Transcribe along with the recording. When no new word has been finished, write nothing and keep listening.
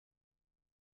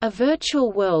A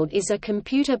virtual world is a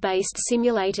computer-based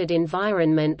simulated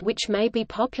environment which may be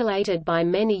populated by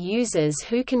many users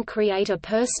who can create a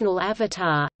personal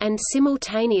avatar, and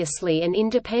simultaneously and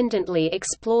independently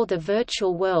explore the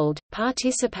virtual world,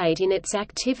 participate in its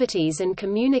activities and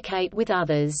communicate with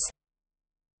others.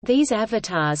 These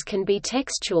avatars can be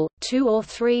textual, 2- or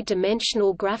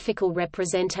 3-dimensional graphical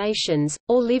representations,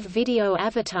 or live video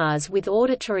avatars with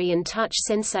auditory and touch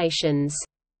sensations.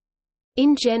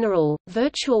 In general,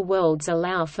 virtual worlds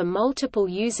allow for multiple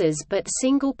users, but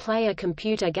single-player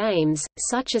computer games,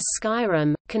 such as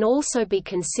Skyrim, can also be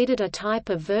considered a type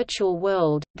of virtual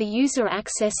world. The user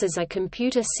accesses a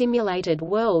computer-simulated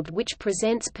world which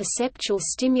presents perceptual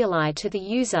stimuli to the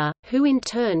user, who in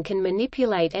turn can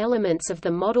manipulate elements of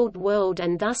the modeled world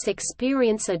and thus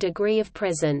experience a degree of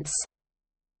presence.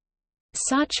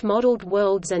 Such modeled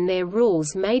worlds and their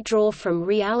rules may draw from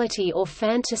reality or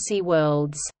fantasy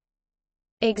worlds.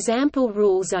 Example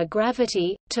rules are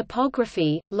gravity,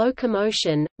 topography,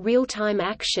 locomotion, real-time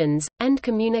actions, and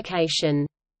communication.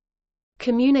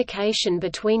 Communication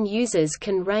between users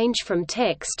can range from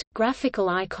text, graphical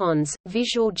icons,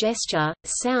 visual gesture,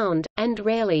 sound, and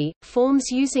rarely,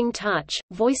 forms using touch,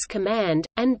 voice command,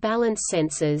 and balance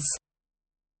sensors.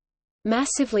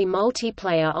 Massively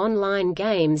multiplayer online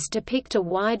games depict a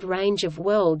wide range of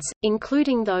worlds,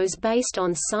 including those based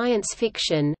on science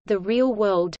fiction, the real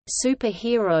world,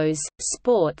 superheroes,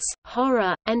 sports,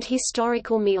 horror, and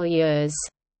historical milieus.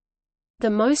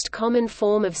 The most common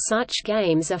form of such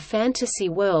games are fantasy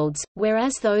worlds,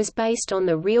 whereas those based on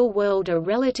the real world are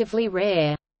relatively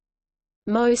rare.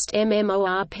 Most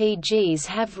MMORPGs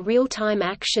have real-time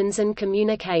actions and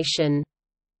communication.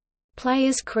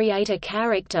 Players create a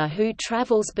character who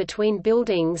travels between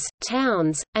buildings,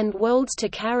 towns, and worlds to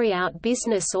carry out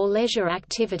business or leisure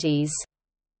activities.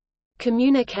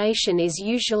 Communication is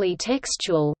usually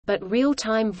textual, but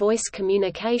real-time voice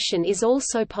communication is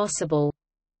also possible.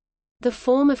 The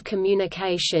form of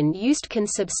communication used can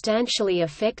substantially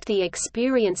affect the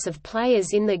experience of players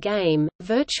in the game.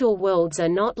 Virtual worlds are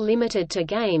not limited to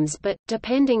games but,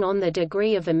 depending on the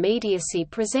degree of immediacy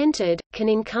presented, can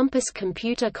encompass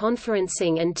computer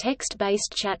conferencing and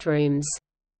text-based chatrooms.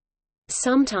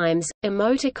 Sometimes,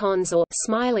 emoticons or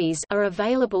smileys are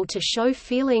available to show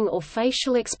feeling or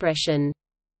facial expression.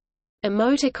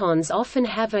 Emoticons often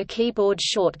have a keyboard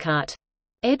shortcut.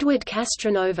 Edward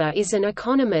Castronova is an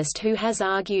economist who has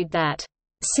argued that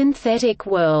synthetic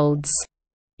worlds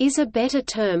is a better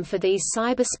term for these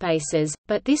cyberspaces,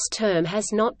 but this term has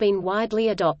not been widely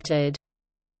adopted.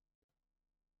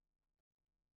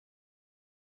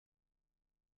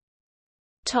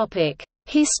 Topic: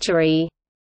 History.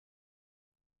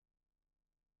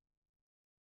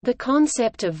 The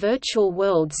concept of virtual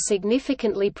worlds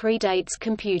significantly predates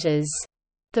computers.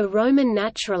 The Roman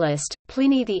naturalist,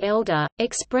 Pliny the Elder,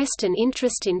 expressed an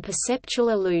interest in perceptual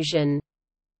illusion.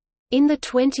 In the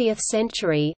 20th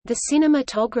century, the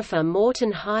cinematographer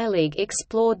Morton Heilig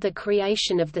explored the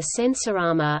creation of the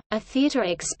sensorama, a theater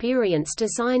experience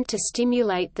designed to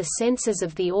stimulate the senses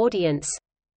of the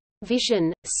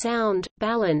audience—vision, sound,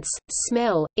 balance,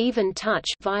 smell, even touch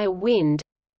via wind,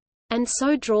 and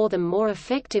so draw them more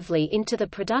effectively into the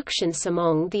production.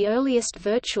 Among the earliest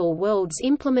virtual worlds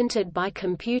implemented by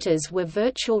computers were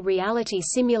virtual reality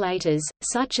simulators,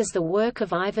 such as the work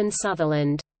of Ivan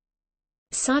Sutherland.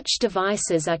 Such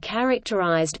devices are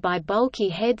characterized by bulky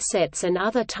headsets and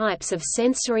other types of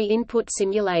sensory input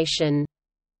simulation.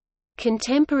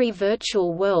 Contemporary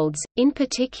virtual worlds, in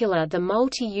particular the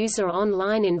multi-user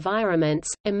online environments,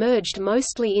 emerged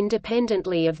mostly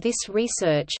independently of this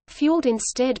research, fueled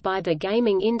instead by the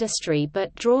gaming industry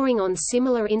but drawing on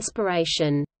similar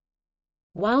inspiration.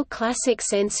 While classic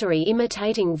sensory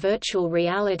imitating virtual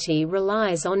reality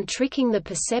relies on tricking the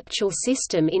perceptual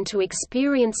system into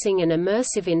experiencing an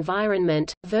immersive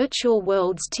environment, virtual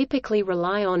worlds typically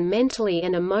rely on mentally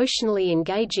and emotionally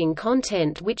engaging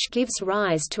content which gives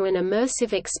rise to an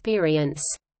immersive experience.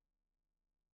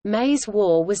 Maze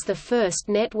War was the first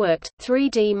networked,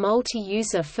 3D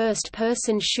multi-user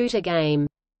first-person shooter game.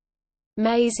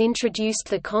 Maze introduced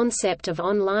the concept of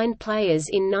online players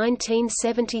in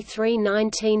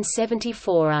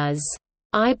 1973–1974 as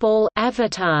eyeball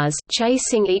avatars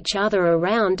chasing each other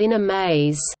around in a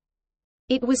maze.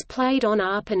 It was played on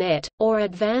ARPANET, or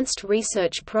Advanced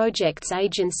Research Projects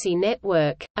Agency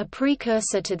Network, a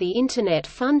precursor to the Internet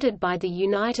funded by the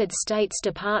United States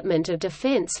Department of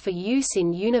Defense for use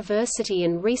in university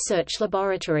and research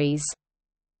laboratories.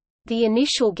 The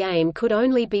initial game could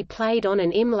only be played on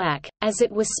an EMLAC, as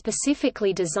it was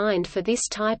specifically designed for this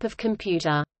type of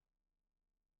computer.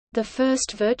 The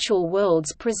first virtual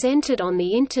worlds presented on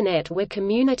the Internet were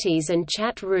communities and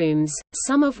chat rooms,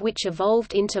 some of which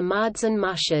evolved into MUDs and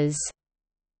mushes.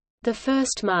 The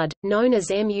first MUD, known as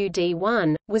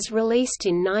MUD1, was released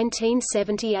in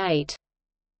 1978.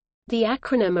 The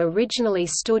acronym originally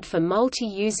stood for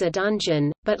Multi-User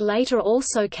Dungeon, but later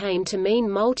also came to mean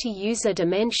Multi-User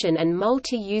Dimension and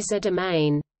Multi-User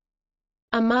Domain.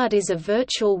 A MUD is a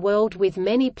virtual world with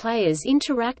many players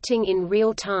interacting in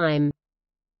real time.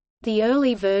 The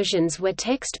early versions were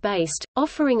text-based,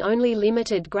 offering only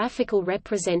limited graphical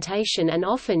representation and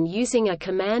often using a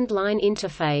command line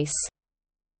interface.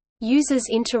 Users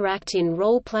interact in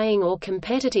role-playing or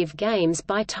competitive games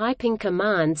by typing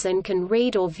commands and can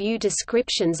read or view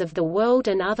descriptions of the world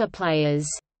and other players.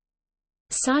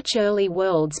 Such early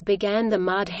worlds began the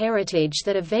MUD heritage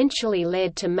that eventually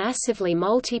led to massively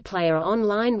multiplayer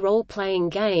online role-playing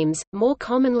games, more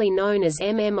commonly known as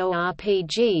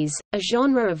MMORPGs, a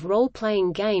genre of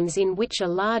role-playing games in which a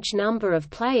large number of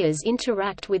players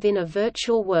interact within a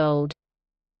virtual world.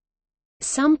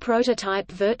 Some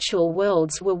prototype virtual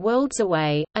worlds were Worlds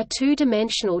Away, a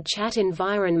two-dimensional chat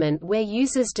environment where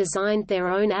users designed their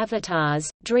own avatars,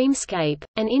 Dreamscape,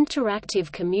 an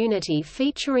interactive community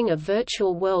featuring a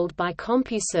virtual world by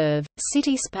CompuServe,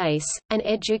 CitySpace, an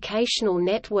educational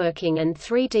networking and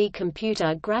 3D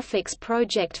computer graphics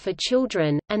project for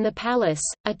children, and The Palace,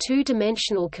 a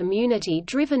two-dimensional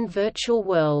community-driven virtual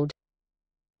world.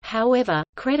 However,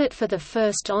 credit for the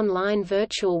first online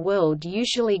virtual world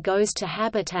usually goes to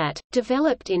Habitat,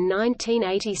 developed in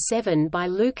 1987 by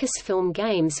Lucasfilm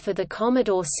Games for the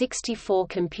Commodore 64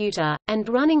 computer, and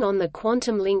running on the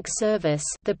Quantum Link service,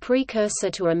 the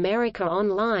precursor to America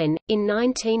Online. In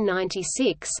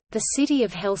 1996, the city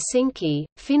of Helsinki,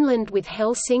 Finland with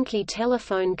Helsinki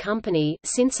Telephone Company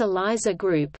since Elisa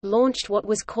Group launched what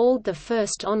was called the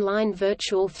first online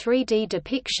virtual 3D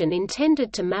depiction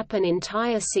intended to map an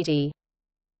entire city.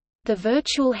 The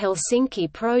Virtual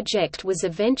Helsinki project was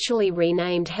eventually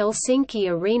renamed Helsinki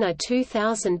Arena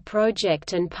 2000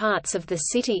 project, and parts of the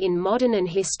city in modern and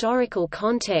historical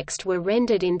context were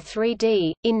rendered in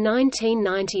 3D. In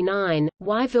 1999,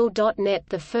 Yville.net,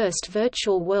 the first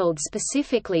virtual world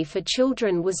specifically for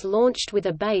children, was launched with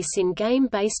a base in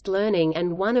game-based learning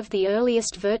and one of the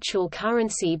earliest virtual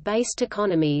currency-based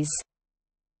economies.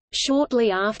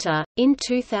 Shortly after, in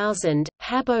 2000,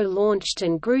 Habbo launched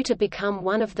and grew to become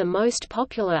one of the most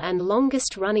popular and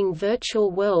longest-running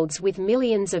virtual worlds with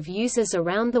millions of users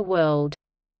around the world.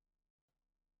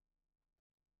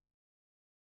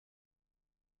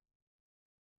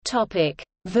 Topic: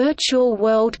 Virtual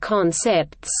world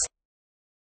concepts.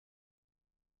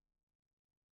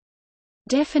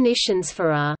 Definitions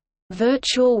for a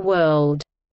virtual world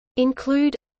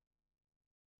include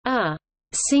a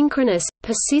synchronous,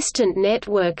 persistent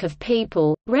network of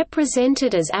people,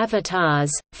 represented as avatars,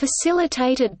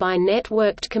 facilitated by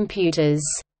networked computers.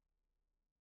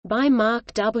 By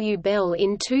Mark W. Bell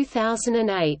in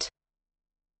 2008.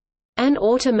 An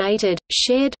automated,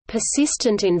 shared,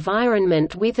 persistent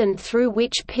environment with and through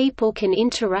which people can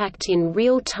interact in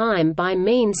real time by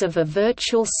means of a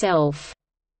virtual self.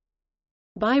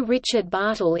 By Richard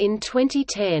Bartle in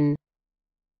 2010.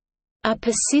 A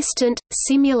persistent,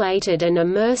 simulated and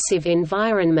immersive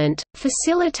environment,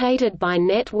 facilitated by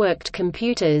networked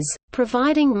computers,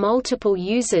 providing multiple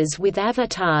users with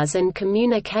avatars and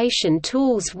communication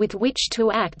tools with which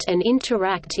to act and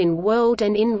interact in world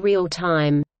and in real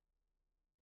time.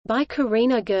 By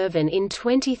Karina Gervin in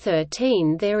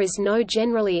 2013. There is no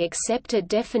generally accepted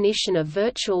definition of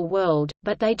virtual world,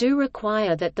 but they do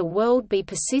require that the world be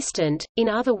persistent. In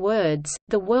other words,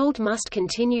 the world must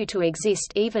continue to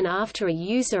exist even after a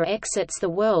user exits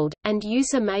the world, and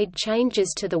user-made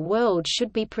changes to the world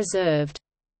should be preserved.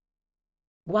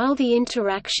 While the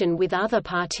interaction with other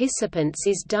participants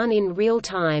is done in real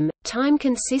time, time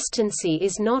consistency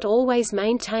is not always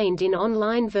maintained in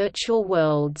online virtual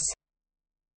worlds.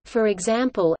 For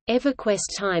example,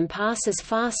 EverQuest time passes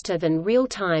faster than real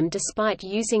time despite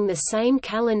using the same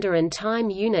calendar and time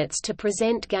units to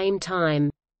present game time.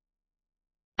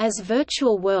 As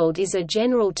virtual world is a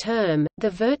general term, the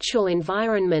virtual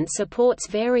environment supports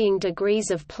varying degrees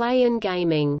of play and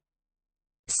gaming.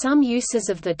 Some uses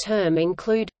of the term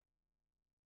include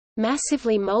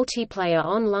massively multiplayer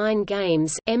online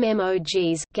games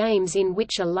 (MMOGs), games in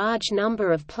which a large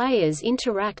number of players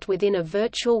interact within a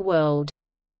virtual world.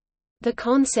 The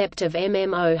concept of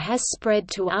MMO has spread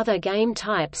to other game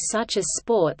types such as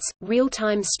sports,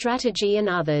 real-time strategy and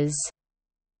others.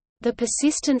 The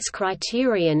persistence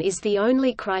criterion is the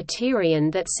only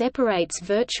criterion that separates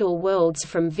virtual worlds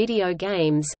from video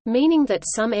games, meaning that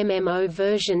some MMO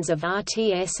versions of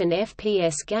RTS and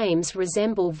FPS games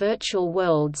resemble virtual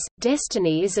worlds.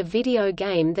 Destiny is a video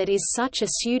game that is such a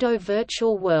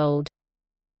pseudo-virtual world.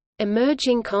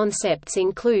 Emerging concepts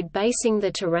include basing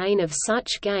the terrain of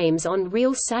such games on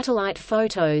real satellite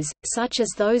photos, such as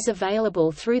those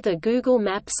available through the Google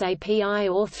Maps API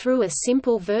or through a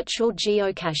simple virtual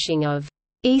geocaching of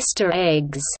Easter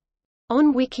eggs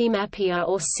on Wikimapia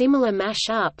or similar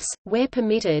mash-ups, where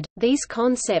permitted. These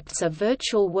concepts are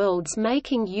virtual worlds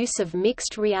making use of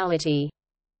mixed reality.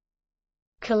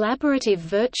 Collaborative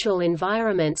virtual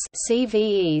environments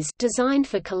 (CVEs) designed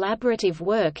for collaborative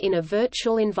work in a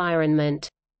virtual environment.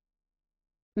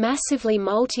 Massively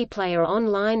multiplayer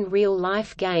online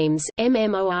real-life games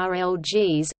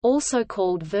 (MMORLGs), also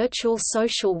called virtual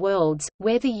social worlds,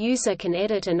 where the user can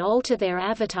edit and alter their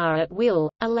avatar at will,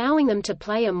 allowing them to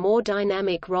play a more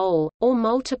dynamic role, or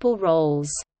multiple roles.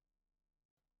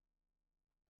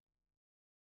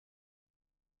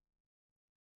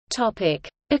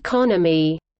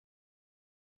 Economy.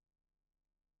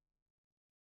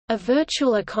 A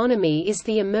virtual economy is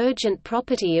the emergent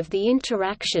property of the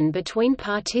interaction between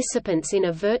participants in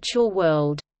a virtual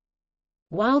world.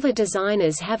 While the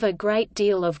designers have a great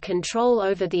deal of control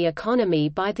over the economy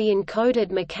by the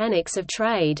encoded mechanics of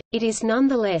trade, it is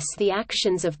nonetheless the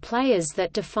actions of players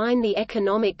that define the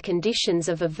economic conditions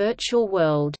of a virtual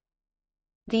world.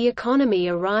 The economy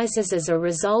arises as a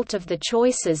result of the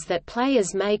choices that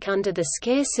players make under the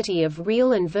scarcity of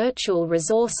real and virtual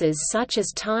resources such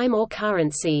as time or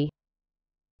currency.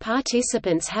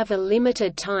 Participants have a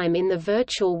limited time in the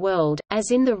virtual world,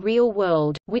 as in the real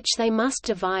world, which they must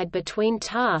divide between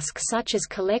tasks such as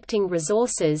collecting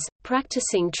resources,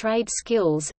 practicing trade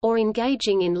skills, or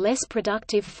engaging in less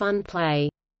productive fun play.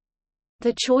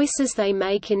 The choices they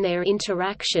make in their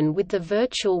interaction with the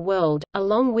virtual world,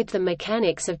 along with the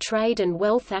mechanics of trade and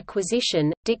wealth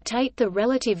acquisition, dictate the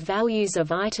relative values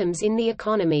of items in the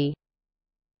economy.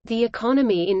 The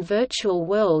economy in virtual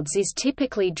worlds is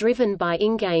typically driven by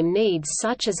in-game needs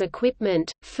such as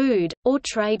equipment, food, or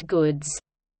trade goods.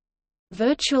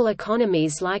 Virtual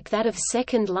economies like that of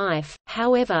Second Life,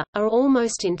 however, are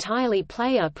almost entirely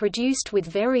player-produced with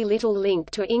very little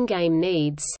link to in-game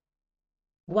needs.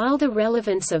 While the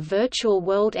relevance of virtual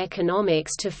world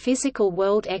economics to physical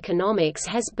world economics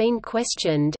has been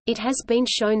questioned, it has been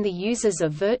shown the users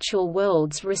of virtual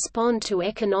worlds respond to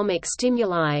economic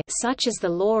stimuli such as the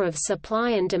law of supply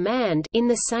and demand in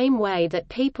the same way that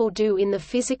people do in the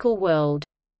physical world.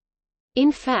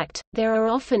 In fact, there are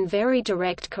often very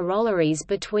direct corollaries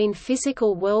between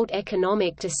physical world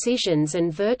economic decisions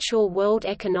and virtual world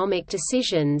economic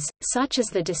decisions, such as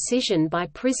the decision by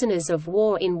prisoners of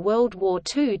war in World War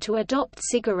II to adopt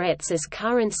cigarettes as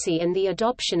currency and the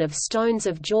adoption of stones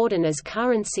of Jordan as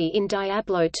currency in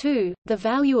Diablo II. The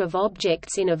value of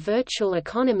objects in a virtual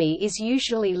economy is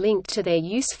usually linked to their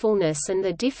usefulness and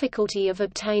the difficulty of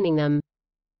obtaining them.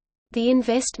 The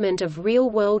investment of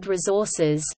real-world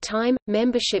resources, time,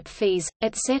 membership fees,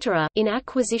 etc., in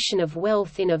acquisition of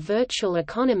wealth in a virtual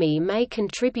economy may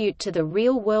contribute to the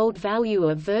real-world value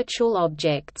of virtual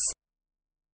objects.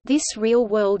 This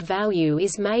real-world value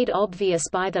is made obvious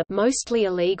by the mostly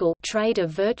illegal trade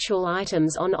of virtual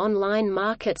items on online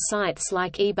market sites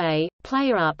like eBay,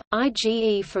 PlayerUp,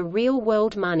 IGE for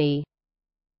real-world money.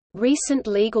 Recent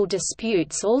legal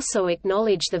disputes also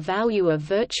acknowledge the value of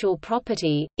virtual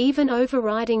property, even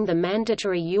overriding the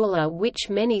mandatory EULA which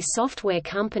many software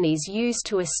companies use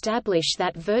to establish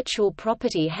that virtual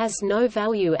property has no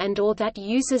value and/or that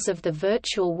users of the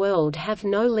virtual world have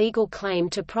no legal claim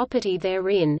to property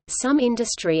therein. Some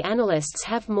industry analysts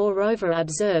have moreover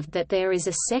observed that there is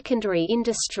a secondary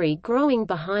industry growing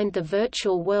behind the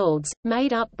virtual worlds,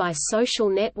 made up by social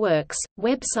networks,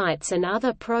 websites and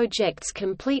other projects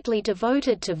completely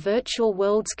devoted to virtual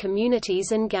worlds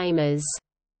communities and gamers.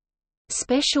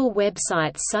 Special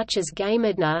websites such as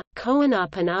GameAdna,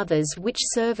 CoinUp and others which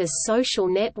serve as social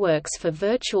networks for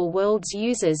virtual worlds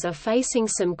users are facing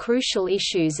some crucial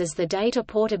issues as the data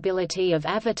portability of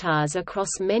avatars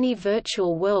across many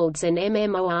virtual worlds and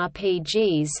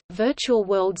MMORPGs. Virtual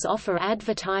worlds offer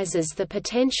advertisers the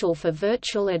potential for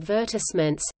virtual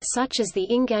advertisements, such as the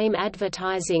in-game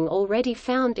advertising already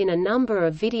found in a number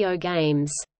of video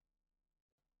games.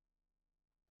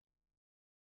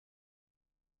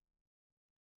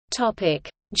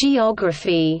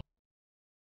 Geography.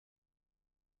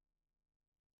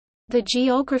 The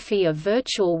geography of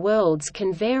virtual worlds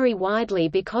can vary widely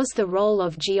because the role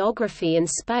of geography and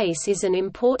space is an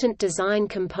important design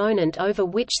component over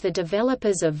which the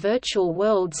developers of virtual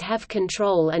worlds have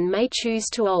control and may choose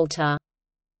to alter.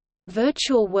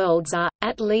 Virtual worlds are,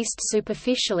 at least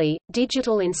superficially,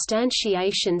 digital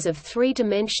instantiations of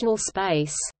three-dimensional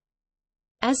space.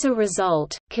 As a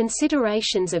result,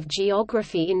 considerations of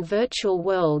geography in virtual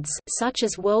worlds such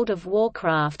as World of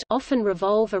Warcraft often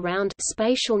revolve around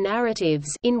spatial narratives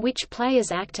in which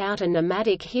players act out a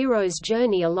nomadic hero's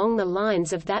journey along the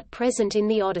lines of that present in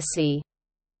the Odyssey.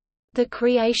 The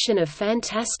creation of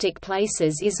fantastic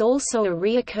places is also a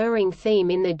recurring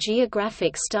theme in the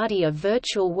geographic study of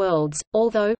virtual worlds,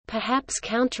 although, perhaps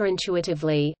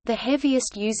counterintuitively, the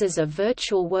heaviest users of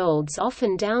virtual worlds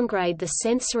often downgrade the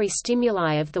sensory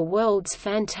stimuli of the world's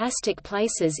fantastic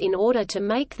places in order to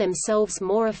make themselves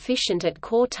more efficient at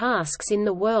core tasks in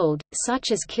the world,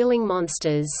 such as killing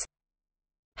monsters.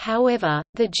 However,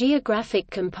 the geographic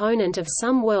component of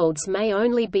some worlds may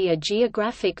only be a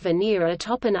geographic veneer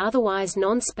atop an otherwise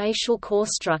non-spatial core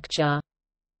structure.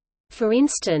 For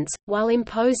instance, while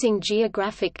imposing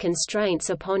geographic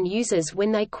constraints upon users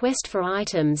when they quest for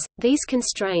items, these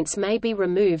constraints may be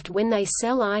removed when they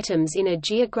sell items in a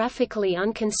geographically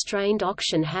unconstrained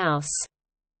auction house.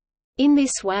 In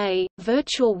this way,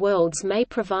 virtual worlds may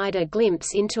provide a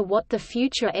glimpse into what the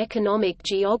future economic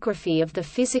geography of the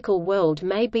physical world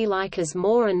may be like as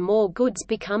more and more goods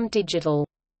become digital.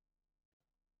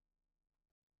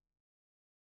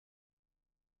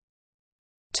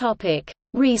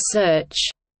 Research.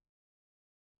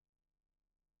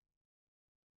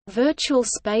 Virtual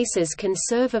spaces can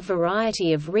serve a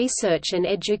variety of research and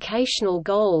educational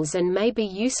goals and may be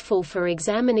useful for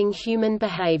examining human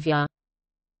behavior.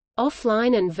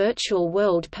 Offline and virtual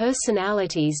world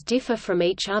personalities differ from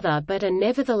each other but are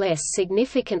nevertheless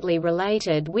significantly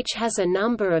related, which has a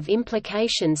number of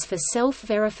implications for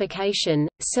self-verification,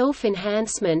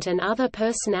 self-enhancement and other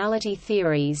personality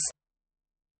theories.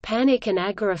 Panic and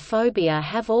agoraphobia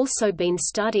have also been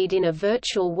studied in a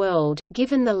virtual world.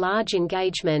 Given the large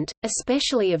engagement,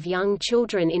 especially of young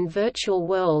children in virtual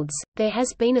worlds, there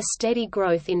has been a steady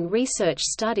growth in research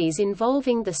studies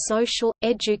involving the social,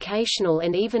 educational,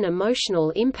 and even emotional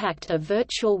impact of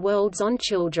virtual worlds on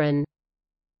children.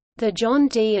 The John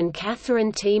D. and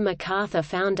Catherine T. MacArthur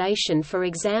Foundation, for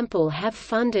example, have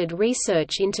funded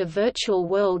research into virtual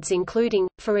worlds including,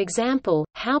 for example,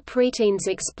 how preteens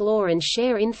explore and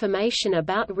share information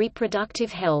about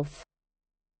reproductive health.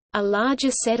 A larger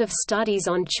set of studies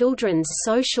on children's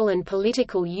social and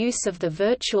political use of the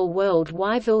virtual world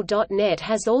Yville.net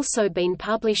has also been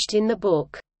published in the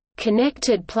book,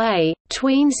 Connected Play,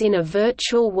 Tweens in a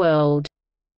Virtual World,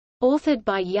 authored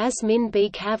by Yasmin B.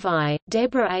 Kavai,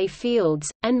 Deborah A. Fields,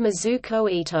 and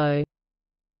Mizuko Ito.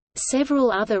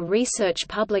 Several other research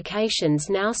publications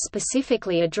now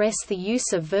specifically address the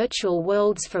use of virtual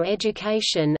worlds for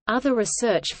education. Other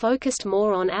research focused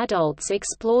more on adults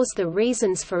explores the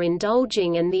reasons for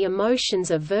indulging and the emotions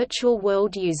of virtual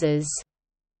world users.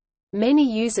 Many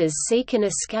users seek an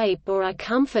escape or a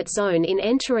comfort zone in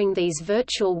entering these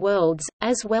virtual worlds,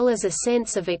 as well as a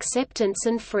sense of acceptance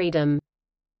and freedom.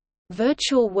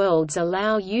 Virtual worlds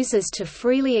allow users to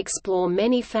freely explore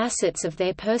many facets of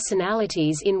their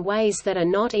personalities in ways that are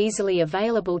not easily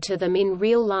available to them in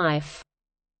real life.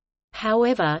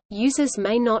 However, users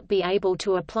may not be able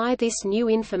to apply this new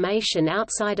information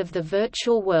outside of the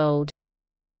virtual world.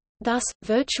 Thus,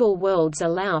 virtual worlds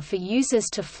allow for users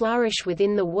to flourish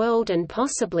within the world and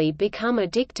possibly become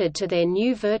addicted to their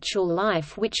new virtual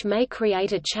life, which may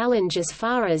create a challenge as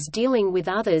far as dealing with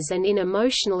others and in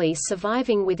emotionally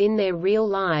surviving within their real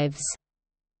lives.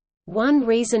 One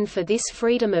reason for this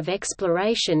freedom of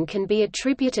exploration can be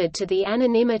attributed to the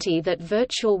anonymity that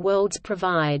virtual worlds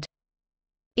provide.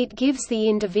 It gives the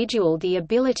individual the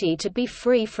ability to be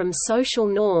free from social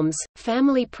norms,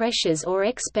 family pressures or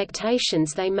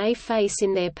expectations they may face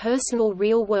in their personal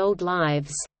real-world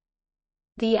lives.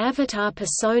 The avatar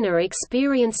persona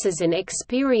experiences an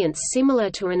experience similar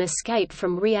to an escape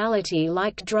from reality,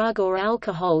 like drug or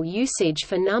alcohol usage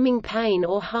for numbing pain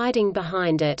or hiding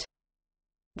behind it.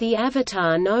 The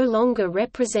avatar no longer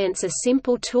represents a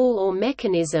simple tool or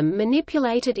mechanism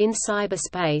manipulated in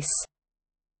cyberspace.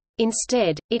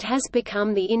 Instead, it has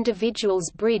become the individual's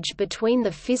bridge between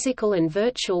the physical and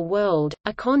virtual world,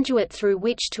 a conduit through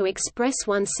which to express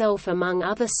oneself among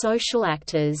other social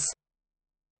actors.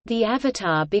 The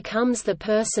avatar becomes the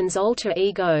person's alter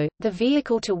ego, the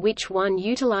vehicle to which one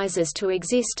utilizes to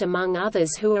exist among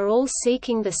others who are all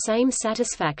seeking the same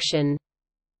satisfaction.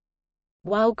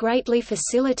 While greatly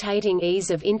facilitating ease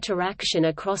of interaction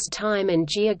across time and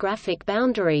geographic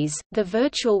boundaries, the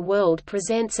virtual world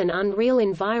presents an unreal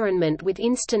environment with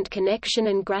instant connection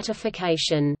and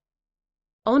gratification.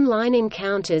 Online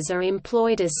encounters are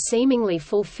employed as seemingly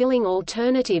fulfilling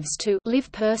alternatives to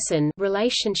live-person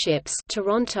relationships.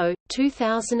 Toronto,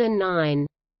 2009.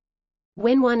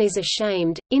 When one is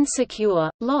ashamed, insecure,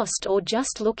 lost or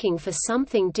just looking for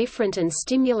something different and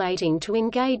stimulating to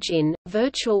engage in,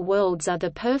 virtual worlds are the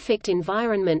perfect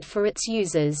environment for its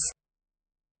users.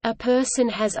 A person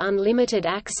has unlimited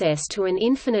access to an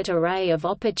infinite array of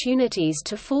opportunities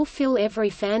to fulfill every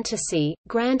fantasy,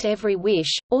 grant every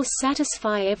wish, or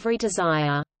satisfy every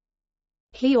desire.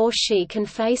 He or she can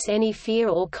face any fear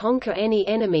or conquer any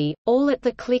enemy, all at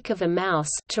the click of a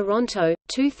mouse. Toronto,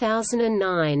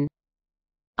 2009.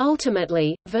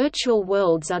 Ultimately, virtual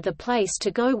worlds are the place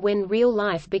to go when real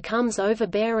life becomes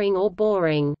overbearing or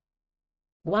boring.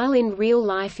 While in real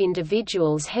life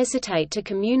individuals hesitate to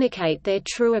communicate their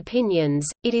true opinions,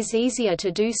 it is easier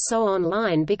to do so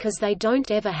online because they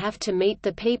don't ever have to meet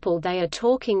the people they are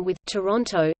talking with.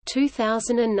 Toronto,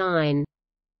 2009.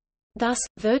 Thus,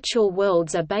 virtual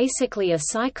worlds are basically a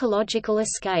psychological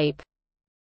escape.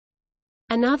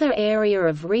 Another area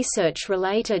of research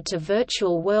related to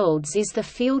virtual worlds is the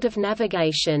field of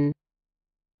navigation.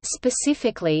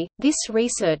 Specifically, this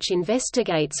research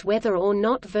investigates whether or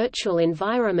not virtual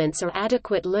environments are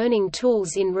adequate learning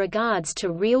tools in regards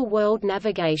to real-world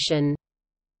navigation.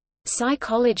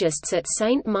 Psychologists at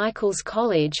St. Michael's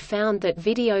College found that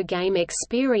video game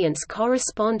experience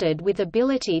corresponded with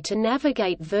ability to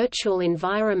navigate virtual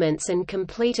environments and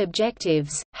complete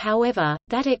objectives, however,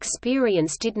 that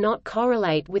experience did not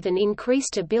correlate with an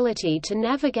increased ability to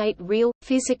navigate real,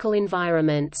 physical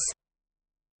environments.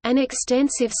 An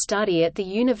extensive study at the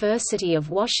University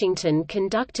of Washington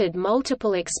conducted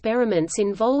multiple experiments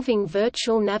involving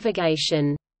virtual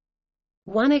navigation.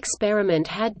 One experiment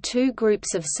had two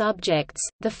groups of subjects,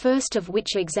 the first of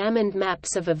which examined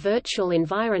maps of a virtual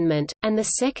environment, and the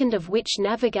second of which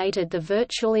navigated the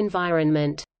virtual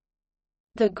environment.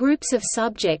 The groups of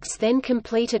subjects then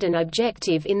completed an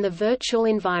objective in the virtual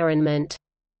environment.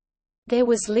 There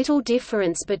was little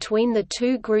difference between the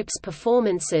two groups'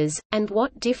 performances, and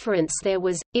what difference there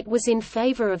was, it was in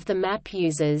favor of the map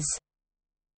users.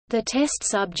 The test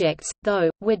subjects, though,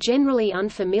 were generally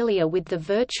unfamiliar with the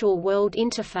virtual world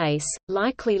interface,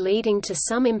 likely leading to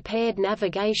some impaired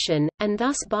navigation, and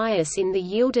thus bias in the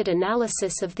yielded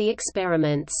analysis of the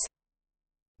experiments.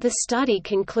 The study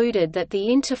concluded that the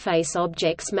interface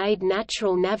objects made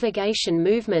natural navigation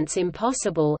movements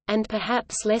impossible, and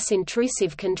perhaps less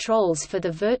intrusive controls for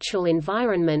the virtual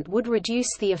environment would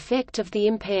reduce the effect of the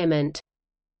impairment.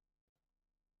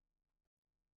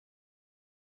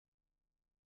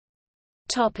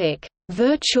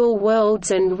 Virtual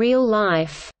worlds and real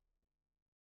life.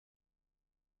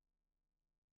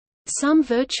 Some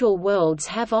virtual worlds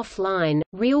have offline,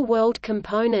 real-world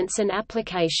components and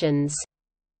applications.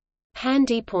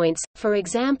 HandyPoints, for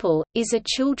example, is a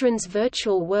children's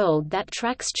virtual world that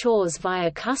tracks chores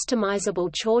via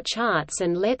customizable chore charts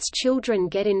and lets children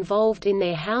get involved in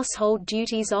their household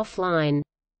duties offline.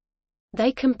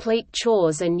 They complete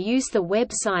chores and use the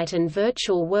website and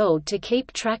virtual world to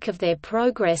keep track of their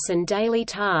progress and daily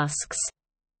tasks.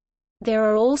 There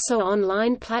are also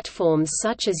online platforms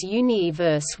such as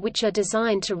Universe which are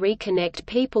designed to reconnect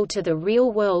people to the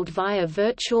real world via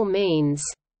virtual means.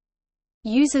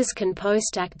 Users can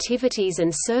post activities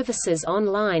and services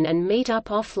online and meet up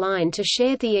offline to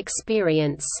share the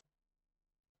experience.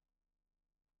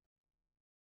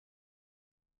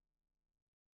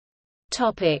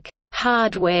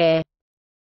 Hardware.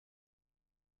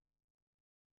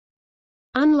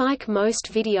 Unlike most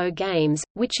video games,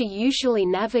 which are usually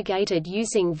navigated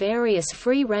using various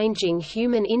free-ranging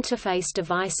human interface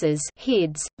devices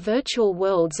 (HIDs), virtual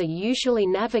worlds are usually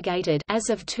navigated as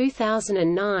of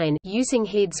 2009 using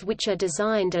HIDs which are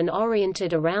designed and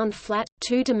oriented around flat,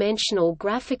 two-dimensional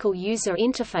graphical user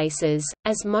interfaces.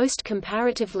 As most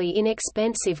comparatively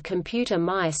inexpensive computer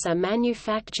mice are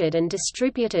manufactured and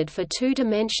distributed for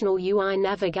two-dimensional UI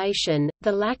navigation,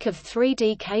 the lack of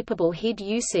 3D-capable HID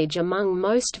usage among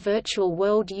most virtual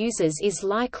world users is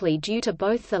likely due to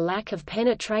both the lack of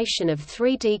penetration of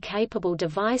 3D-capable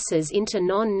devices into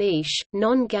non-niche,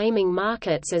 non-gaming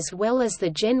markets as well as the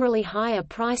generally higher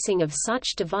pricing of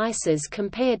such devices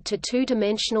compared to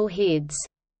two-dimensional HIDs.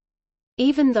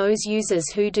 Even those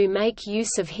users who do make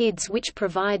use of HIDs which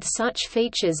provide such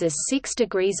features as 6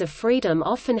 degrees of freedom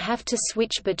often have to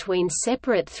switch between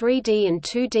separate 3D and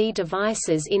 2D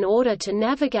devices in order to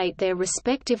navigate their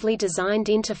respectively designed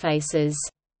interfaces.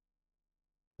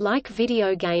 Like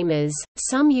video gamers,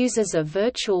 some users of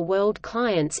virtual world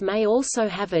clients may also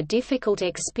have a difficult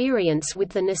experience with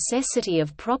the necessity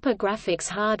of proper graphics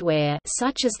hardware,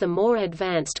 such as the more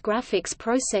advanced graphics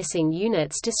processing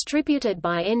units distributed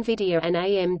by NVIDIA and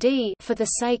AMD, for the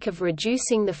sake of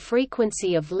reducing the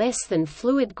frequency of less than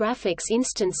fluid graphics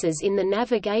instances in the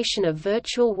navigation of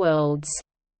virtual worlds.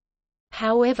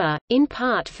 However, in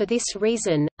part for this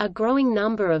reason, a growing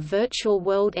number of virtual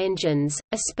world engines,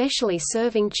 especially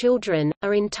serving children,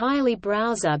 are entirely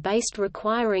browser-based,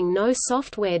 requiring no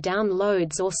software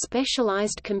downloads or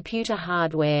specialized computer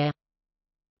hardware.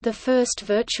 The first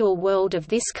virtual world of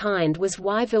this kind was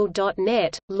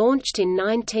Yville.net, launched in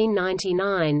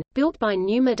 1999, built by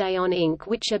Numideon Inc.,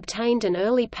 which obtained an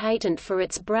early patent for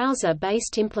its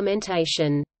browser-based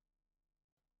implementation.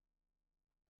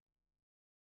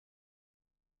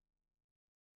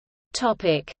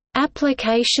 Topic: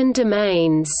 Application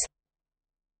domains.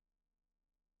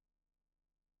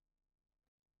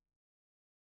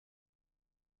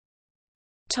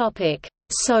 Topic: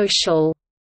 Social.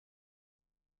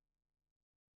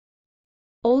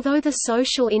 Although the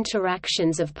social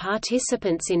interactions of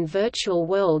participants in virtual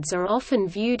worlds are often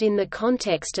viewed in the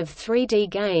context of 3D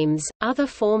games, other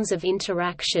forms of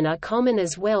interaction are common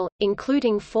as well,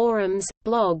 including forums,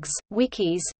 blogs,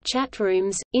 wikis,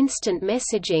 chatrooms, instant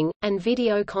messaging, and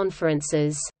video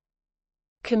conferences.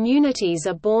 Communities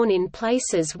are born in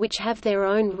places which have their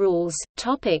own rules,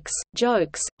 topics,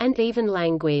 jokes, and even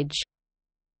language.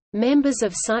 Members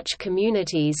of such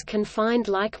communities can find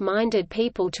like-minded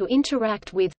people to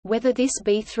interact with, whether this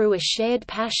be through a shared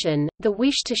passion, the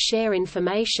wish to share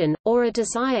information, or a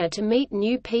desire to meet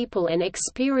new people and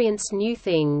experience new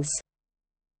things.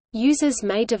 Users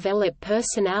may develop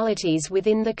personalities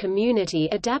within the community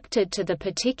adapted to the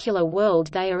particular world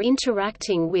they are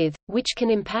interacting with, which can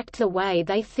impact the way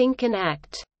they think and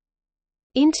act.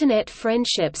 Internet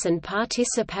friendships and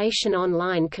participation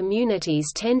online communities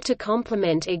tend to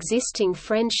complement existing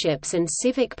friendships and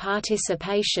civic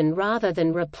participation rather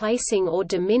than replacing or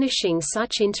diminishing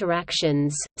such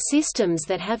interactions. Systems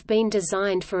that have been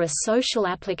designed for a social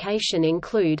application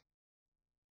include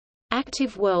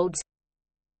Active Worlds,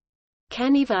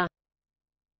 Caniva,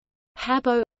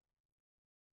 Habbo,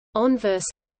 Onverse,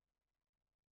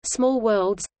 Small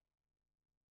Worlds,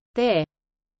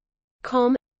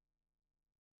 There.com,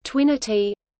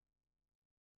 Twinity,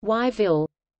 Yville,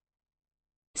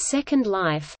 Second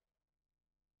Life,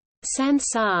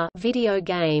 Sansar video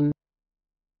game.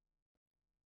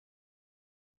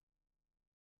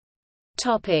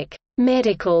 Topic: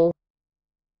 Medical.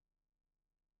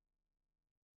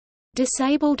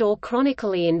 Disabled or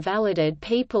chronically invalided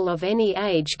people of any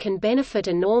age can benefit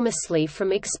enormously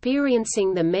from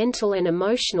experiencing the mental and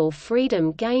emotional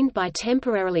freedom gained by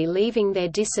temporarily leaving their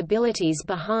disabilities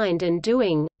behind and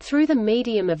doing, through the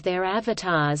medium of their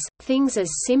avatars, things as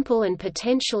simple and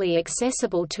potentially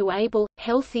accessible to able,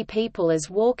 healthy people as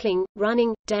walking,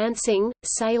 running, dancing,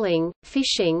 sailing,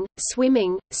 fishing,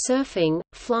 swimming, surfing,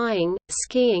 flying,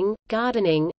 skiing,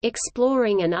 gardening,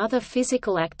 exploring and other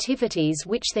physical activities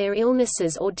which their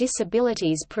illnesses or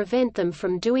disabilities prevent them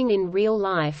from doing in real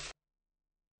life.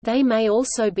 They may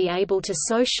also be able to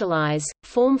socialize,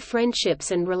 form friendships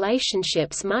and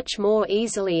relationships much more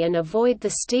easily and avoid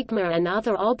the stigma and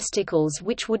other obstacles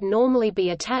which would normally be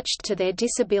attached to their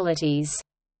disabilities.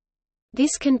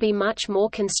 This can be much more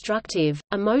constructive,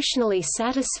 emotionally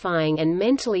satisfying and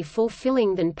mentally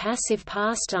fulfilling than passive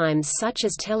pastimes such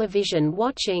as television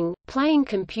watching, playing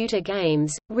computer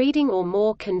games, reading or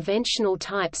more conventional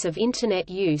types of Internet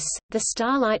use. The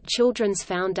Starlight Children's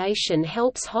Foundation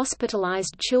helps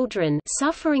hospitalized children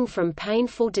suffering from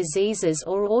painful diseases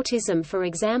or autism, for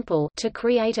example, to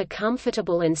create a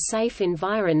comfortable and safe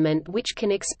environment which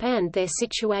can expand their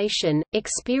situation,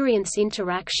 experience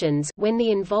interactions when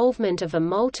the involvement of a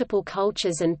multiple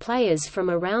cultures and players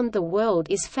from around the world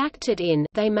is factored in,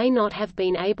 they may not have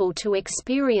been able to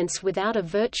experience without a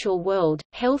virtual world,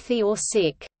 healthy or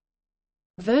sick.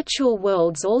 Virtual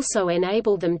worlds also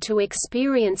enable them to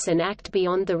experience and act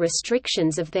beyond the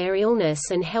restrictions of their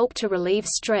illness and help to relieve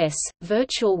stress.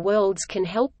 Virtual worlds can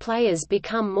help players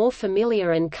become more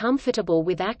familiar and comfortable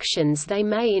with actions they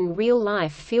may in real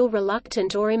life feel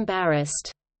reluctant or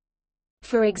embarrassed.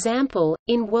 For example,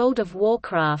 in World of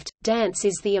Warcraft, dance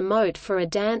is the emote for a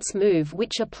dance move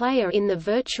which a player in the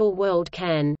virtual world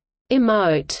can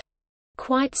emote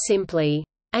quite simply.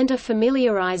 And a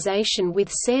familiarization with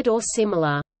said or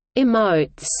similar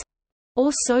emotes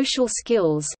or social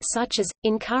skills such as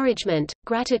encouragement,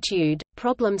 gratitude,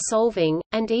 problem-solving,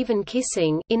 and even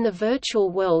kissing in the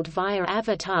virtual world via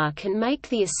avatar can make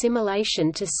the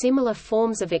assimilation to similar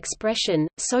forms of expression,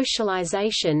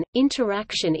 socialization,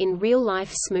 interaction in real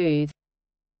life smooth.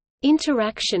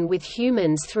 Interaction with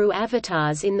humans through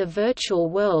avatars in the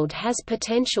virtual world has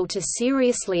potential to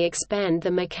seriously expand the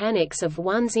mechanics of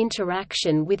one's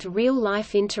interaction with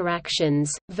real-life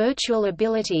interactions. Virtual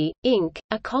Ability, Inc.,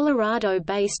 a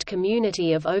Colorado-based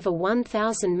community of over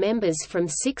 1,000 members from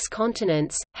 6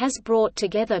 continents, has brought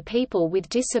together people with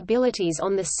disabilities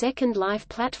on the Second Life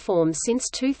platform since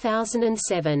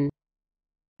 2007.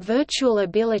 Virtual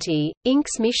Ability,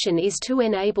 Inc.'s mission is to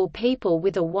enable people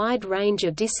with a wide range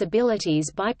of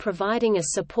disabilities by providing a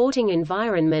supporting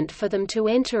environment for them to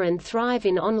enter and thrive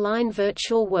in online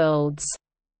virtual worlds.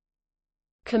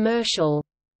 Commercial.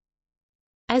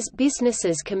 As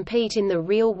businesses compete in the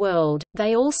real world,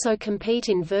 they also compete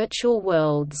in virtual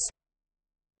worlds.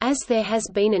 As there has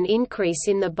been an increase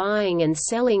in the buying and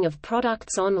selling of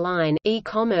products online,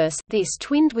 e-commerce, this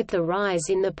twinned with the rise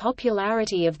in the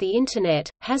popularity of the Internet,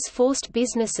 has forced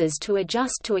businesses to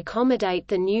adjust to accommodate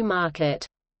the new market.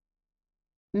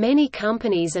 Many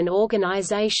companies and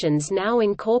organizations now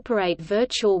incorporate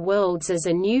virtual worlds as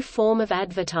a new form of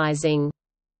advertising.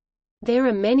 There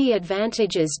are many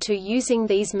advantages to using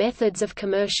these methods of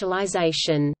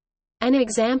commercialization. An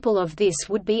example of this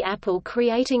would be Apple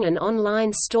creating an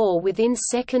online store within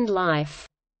Second Life.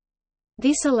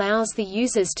 This allows the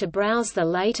users to browse the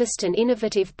latest and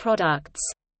innovative products.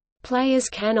 Players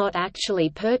cannot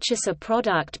actually purchase a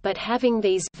product, but having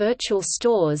these virtual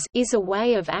stores is a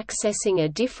way of accessing a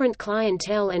different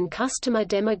clientele and customer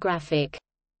demographic.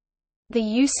 The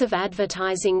use of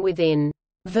advertising within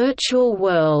virtual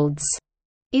worlds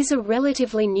is a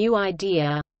relatively new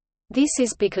idea. This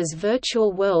is because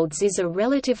virtual worlds is a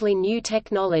relatively new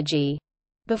technology.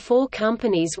 Before,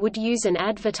 companies would use an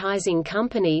advertising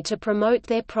company to promote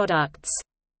their products.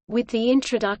 With the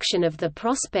introduction of the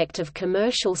prospect of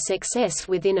commercial success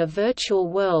within a virtual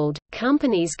world,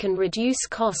 companies can reduce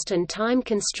cost and time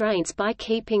constraints by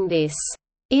keeping this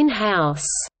in-house.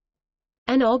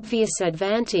 An obvious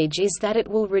advantage is that it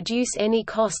will reduce any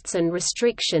costs and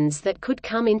restrictions that could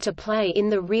come into play in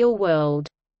the real world.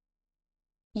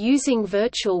 Using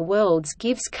virtual worlds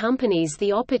gives companies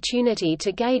the opportunity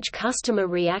to gauge customer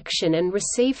reaction and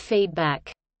receive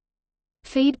feedback.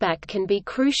 Feedback can be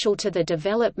crucial to the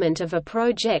development of a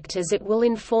project as it will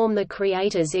inform the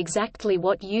creators exactly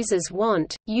what users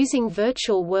want. Using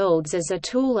virtual worlds as a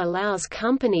tool allows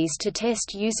companies to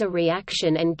test user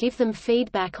reaction and give them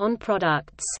feedback on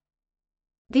products.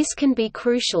 This can be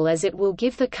crucial as it will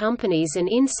give the companies an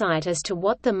insight as to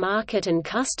what the market and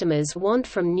customers want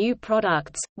from new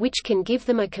products, which can give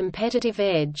them a competitive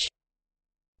edge.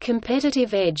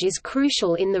 Competitive edge is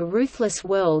crucial in the ruthless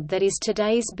world that is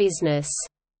today's business.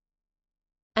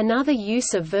 Another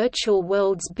use of virtual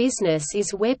worlds business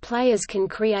is where players can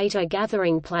create a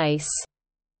gathering place.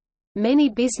 Many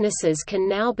businesses can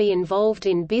now be involved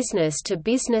in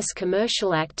business-to-business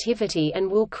commercial activity and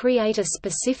will create a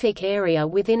specific area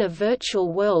within a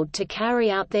virtual world to carry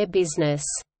out their business.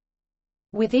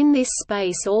 Within this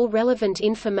space, all relevant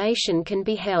information can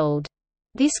be held.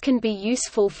 This can be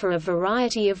useful for a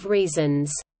variety of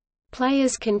reasons.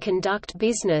 Players can conduct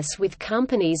business with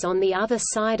companies on the other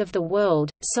side of the world,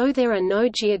 so there are no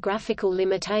geographical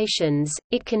limitations.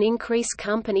 It can increase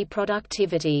company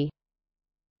productivity.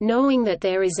 Knowing that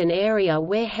there is an area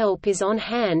where help is on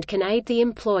hand can aid the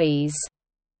employees.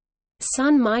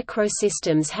 Sun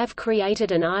Microsystems have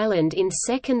created an island in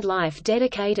Second Life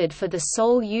dedicated for the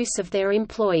sole use of their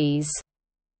employees.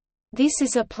 This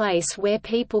is a place where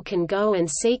people can go and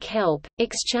seek help,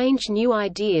 exchange new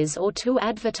ideas, or to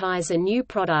advertise a new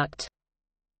product.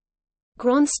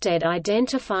 Gronstedt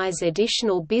identifies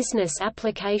additional business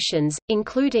applications,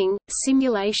 including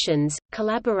simulations,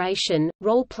 collaboration,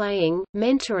 role-playing,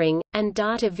 mentoring, and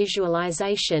data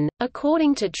visualization.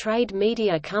 According to trade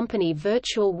media company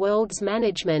Virtual Worlds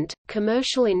Management,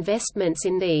 commercial investments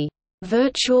in the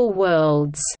virtual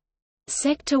worlds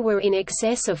sector were in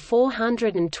excess of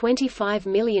 $425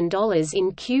 million in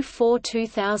Q4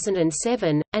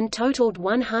 2007, and totaled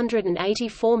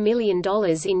 $184 million in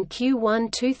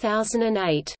Q1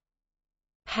 2008.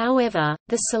 However,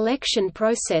 the selection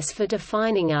process for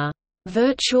defining a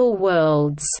virtual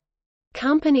worlds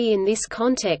company in this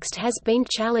context has been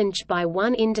challenged by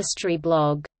one industry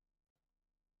blog.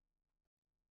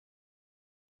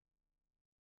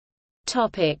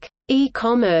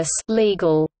 E-commerce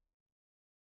legal.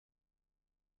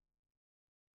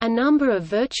 A number of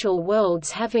virtual worlds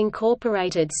have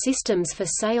incorporated systems for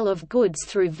sale of goods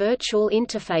through virtual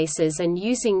interfaces and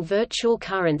using virtual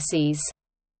currencies.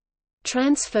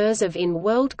 Transfers of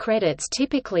in-world credits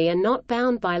typically are not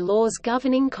bound by laws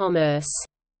governing commerce.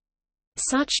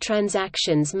 Such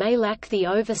transactions may lack the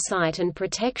oversight and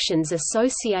protections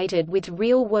associated with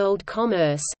real-world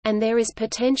commerce, and there is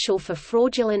potential for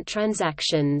fraudulent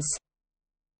transactions.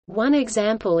 One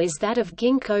example is that of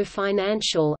Ginkgo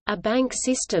Financial, a bank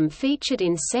system featured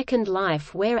in Second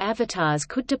Life where avatars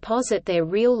could deposit their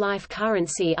real-life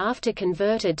currency after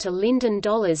converted to Linden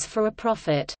dollars for a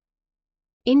profit.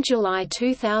 In July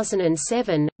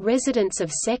 2007, residents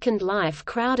of Second Life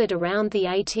crowded around the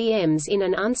ATMs in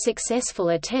an unsuccessful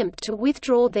attempt to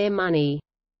withdraw their money.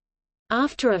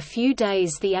 After a few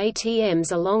days, the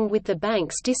ATMs along with the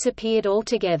banks disappeared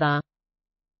altogether.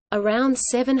 Around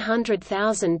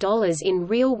 $700,000 in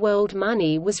real-world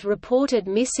money was reported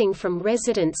missing from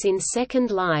residents in Second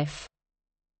Life.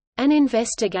 An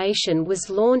investigation was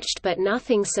launched but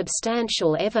nothing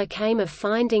substantial ever came of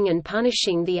finding and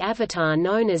punishing the avatar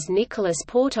known as Nicolas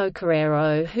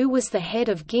Portocarrero, who was the head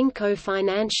of Ginkgo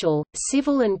Financial.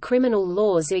 Civil and criminal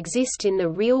laws exist in the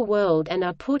real world and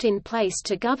are put in place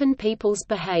to govern people's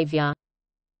behavior.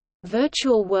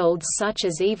 Virtual worlds such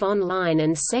as EVE Online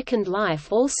and Second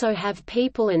Life also have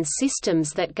people and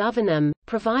systems that govern them.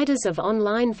 Providers of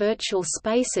online virtual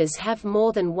spaces have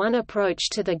more than one approach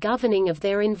to the governing of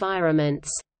their environments.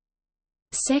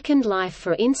 Second Life,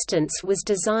 for instance, was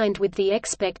designed with the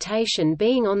expectation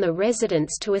being on the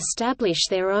residents to establish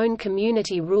their own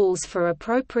community rules for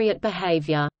appropriate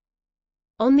behavior.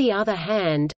 On the other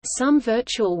hand, some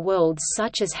virtual worlds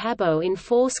such as Habbo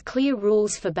enforce clear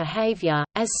rules for behavior,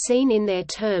 as seen in their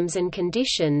terms and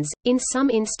conditions. In some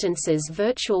instances,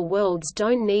 virtual worlds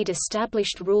don't need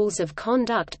established rules of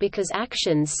conduct because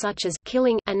actions such as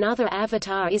killing another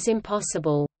avatar is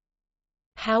impossible.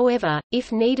 However,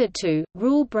 if needed to,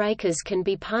 rule breakers can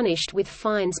be punished with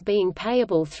fines being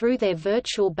payable through their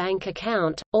virtual bank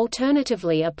account.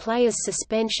 Alternatively, a player's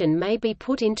suspension may be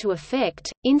put into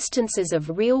effect. Instances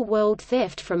of real-world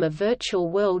theft from a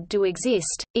virtual world do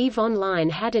exist. EVE Online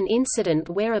had an incident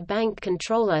where a bank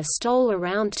controller stole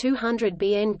around 200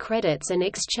 BN credits and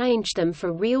exchanged them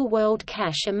for real-world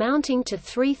cash amounting to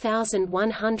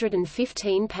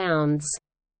 £3,115.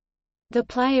 The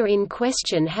player in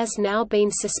question has now been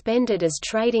suspended as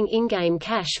trading in-game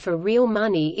cash for real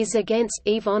money is against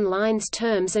EVE Online's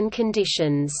terms and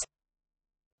conditions.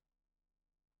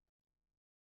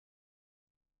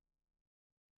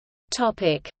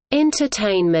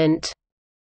 Entertainment.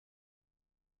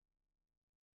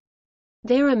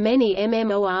 There are many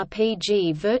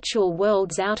MMORPG virtual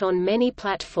worlds out on many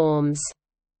platforms.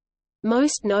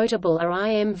 Most notable are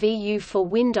IMVU for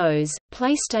Windows,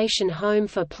 PlayStation Home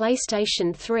for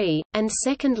PlayStation 3, and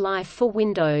Second Life for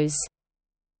Windows.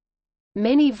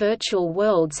 Many virtual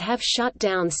worlds have shut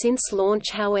down since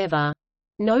launch, however.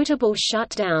 Notable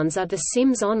shutdowns are The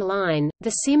Sims Online,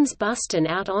 The Sims Bustin'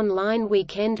 Out Online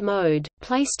Weekend Mode,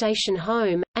 PlayStation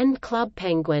Home, and Club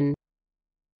Penguin.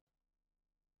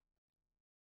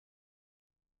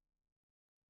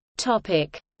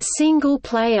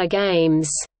 Single-player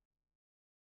games.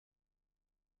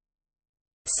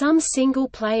 Some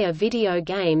single-player video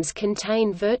games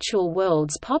contain virtual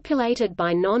worlds populated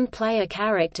by non-player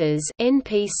characters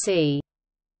 (NPC).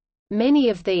 Many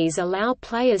of these allow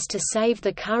players to save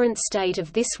the current state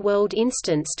of this world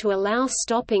instance to allow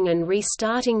stopping and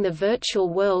restarting the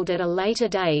virtual world at a later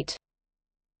date.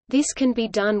 This can be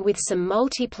done with some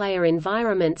multiplayer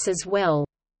environments as well.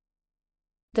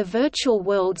 The virtual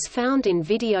worlds found in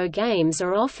video games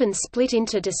are often split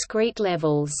into discrete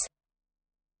levels.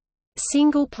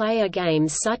 Single-player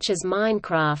games such as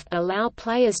Minecraft allow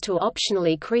players to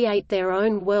optionally create their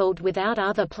own world without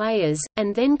other players,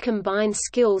 and then combine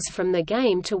skills from the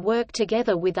game to work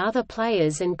together with other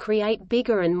players and create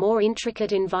bigger and more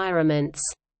intricate environments.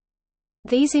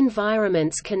 These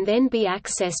environments can then be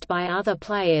accessed by other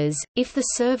players. If the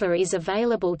server is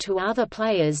available to other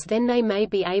players, then they may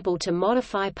be able to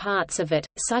modify parts of it,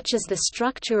 such as the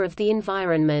structure of the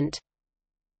environment.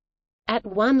 At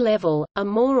one level, a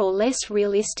more or less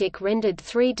realistic rendered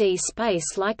 3D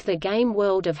space like the game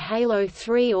world of Halo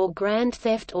 3 or Grand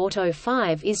Theft Auto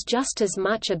 5 is just as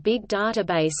much a big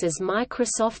database as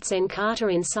Microsoft's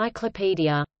Encarta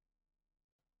encyclopedia.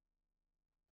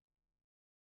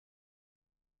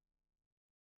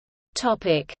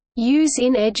 Use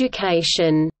in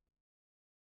education.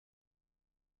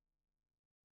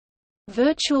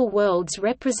 Virtual worlds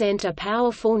represent a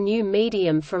powerful new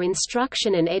medium for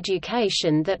instruction and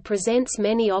education that presents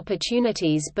many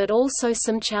opportunities but also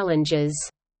some challenges.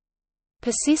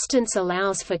 Persistence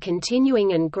allows for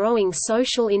continuing and growing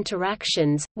social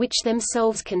interactions, which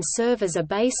themselves can serve as a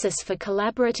basis for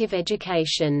collaborative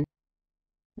education.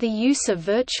 The use of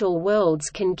virtual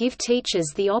worlds can give teachers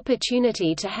the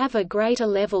opportunity to have a greater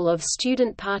level of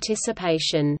student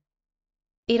participation.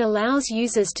 It allows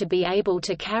users to be able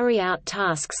to carry out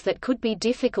tasks that could be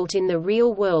difficult in the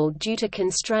real world due to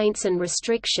constraints and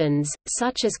restrictions,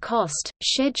 such as cost,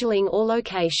 scheduling or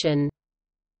location.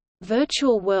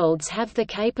 Virtual worlds have the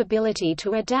capability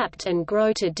to adapt and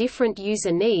grow to different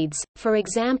user needs. For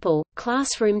example,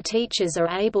 classroom teachers are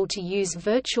able to use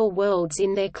virtual worlds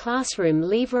in their classroom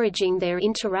leveraging their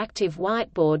interactive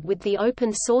whiteboard with the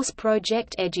open-source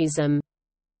project Edusm.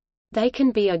 They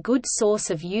can be a good source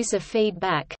of user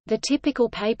feedback. The typical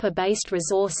paper-based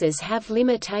resources have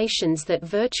limitations that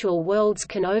virtual worlds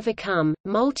can overcome.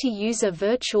 Multi-user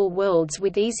virtual worlds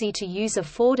with easy-to-use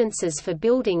affordances for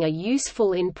building are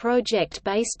useful in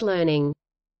project-based learning.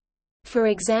 For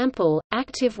example,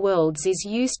 Active Worlds is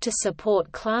used to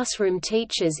support classroom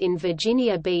teachers in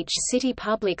Virginia Beach City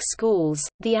Public Schools,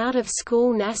 the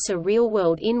out-of-school NASA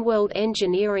Real-World In-World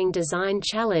Engineering Design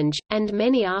Challenge, and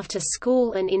many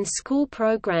after-school and in-school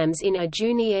programs in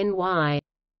Ajuni NY.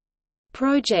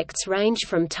 Projects range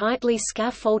from tightly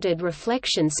scaffolded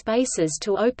reflection spaces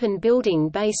to open building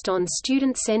based on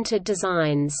student-centered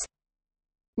designs.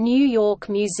 New York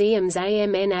Museum's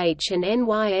AMNH and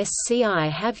NYSCI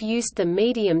have used the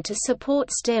medium to support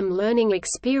STEM learning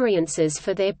experiences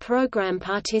for their program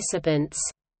participants.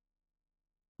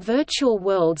 Virtual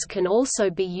worlds can also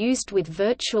be used with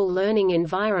virtual learning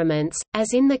environments,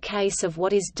 as in the case of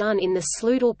what is done in the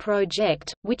Sloodle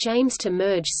project, which aims to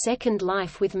merge Second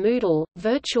Life with Moodle.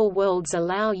 Virtual worlds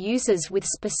allow users with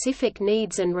specific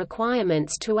needs and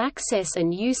requirements to access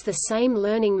and use the same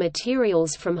learning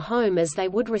materials from home as they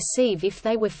would receive if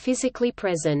they were physically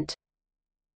present.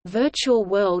 Virtual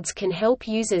worlds can help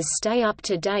users stay up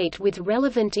to date with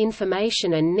relevant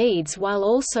information and needs while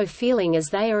also feeling as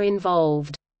they are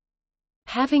involved.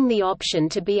 Having the option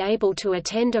to be able to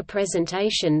attend a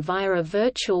presentation via a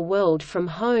virtual world from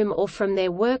home or from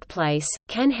their workplace,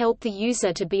 can help the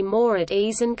user to be more at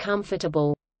ease and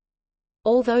comfortable.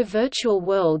 Although virtual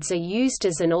worlds are used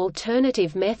as an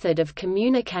alternative method of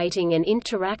communicating and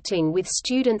interacting with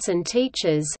students and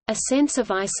teachers, a sense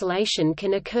of isolation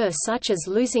can occur, such as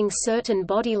losing certain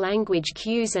body language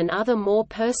cues and other more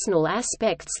personal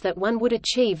aspects that one would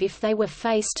achieve if they were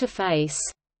face-to-face.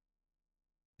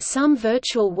 Some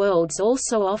virtual worlds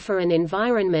also offer an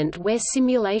environment where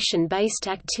simulation-based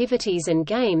activities and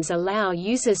games allow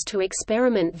users to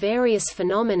experiment various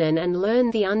phenomena and learn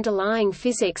the underlying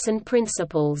physics and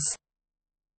principles.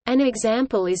 An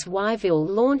example is Yville,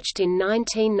 launched in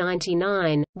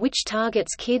 1999, which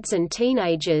targets kids and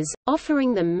teenagers,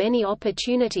 offering them many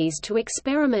opportunities to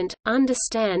experiment,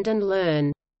 understand and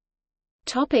learn.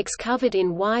 Topics covered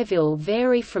in Yville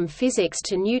vary from physics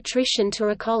to nutrition to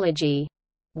ecology.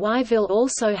 Yville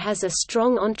also has a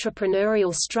strong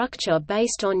entrepreneurial structure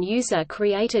based on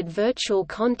user-created virtual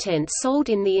content sold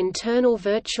in the internal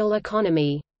virtual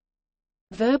economy.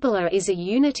 Verbula is a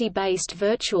Unity-based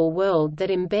virtual world that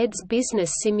embeds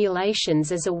business simulations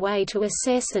as a way to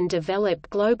assess and develop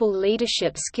global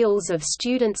leadership skills of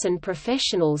students and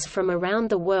professionals from around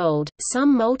the world.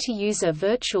 Some multi-user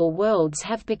virtual worlds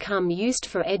have become used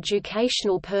for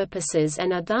educational purposes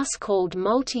and are thus called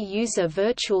multi-user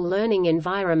virtual learning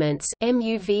environments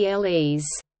 (MUVLEs).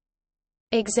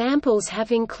 Examples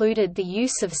have included the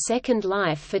use of Second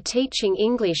Life for teaching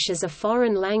English as a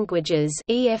foreign languages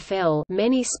 (EFL).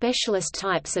 Many specialist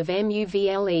types of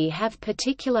MUVLE have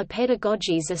particular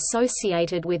pedagogies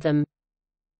associated with them.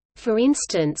 For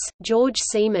instance, George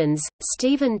Siemens,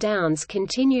 Stephen Downes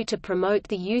continue to promote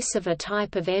the use of a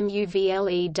type of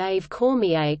MUVLE Dave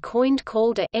Cormier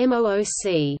called a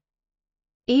MOOC.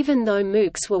 Even though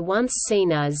MOOCs were once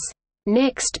seen as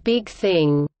next big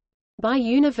thing by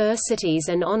universities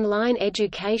and online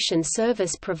education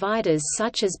service providers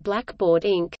such as Blackboard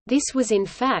Inc., this was in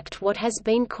fact what has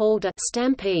been called a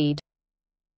stampede.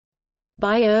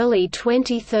 By early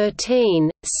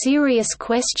 2013, serious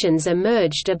questions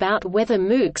emerged about whether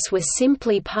MOOCs were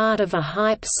simply part of a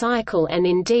hype cycle, and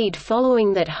indeed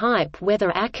following that hype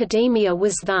whether academia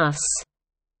was thus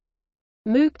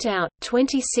MOOCed out.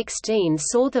 2016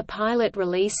 saw the pilot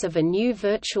release of a new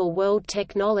virtual world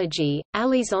technology,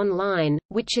 Allies Online,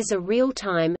 which is a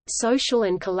real-time, social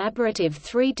and collaborative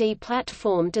 3D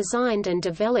platform designed and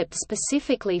developed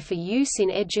specifically for use in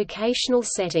educational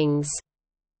settings.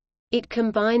 It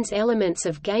combines elements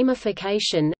of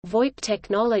gamification, VoIP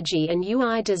technology and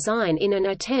UI design in an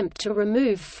attempt to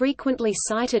remove frequently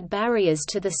cited barriers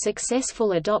to the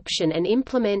successful adoption and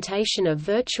implementation of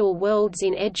virtual worlds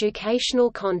in educational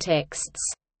contexts.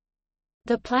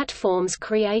 The platform's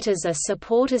creators are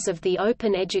supporters of the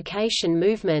open education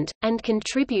movement, and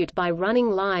contribute by running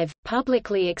live,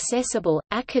 publicly accessible,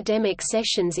 academic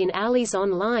sessions in alleys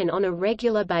online on a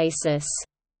regular basis.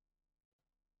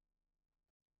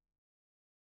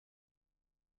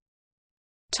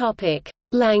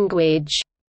 Language.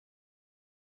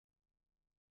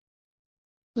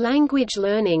 Language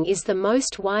learning is the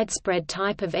most widespread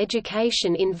type of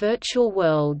education in virtual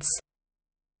worlds.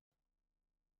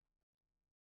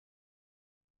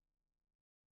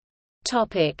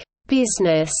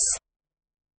 Business.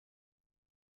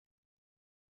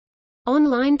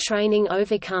 Online training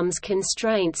overcomes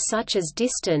constraints such as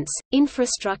distance,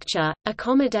 infrastructure,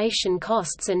 accommodation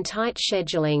costs and tight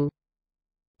scheduling.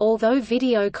 Although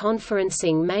video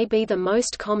conferencing may be the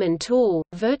most common tool,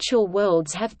 virtual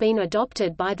worlds have been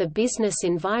adopted by the business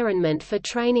environment for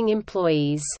training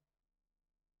employees.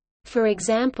 For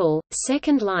example,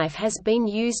 Second Life has been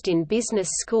used in business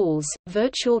schools.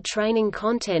 Virtual training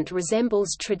content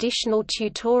resembles traditional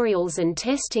tutorials and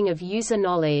testing of user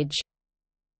knowledge.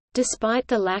 Despite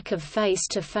the lack of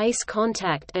face-to-face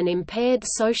contact and impaired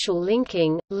social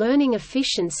linking, learning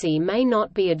efficiency may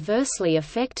not be adversely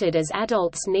affected as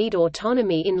adults need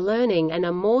autonomy in learning and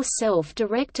are more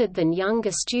self-directed than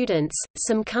younger students.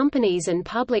 Some companies and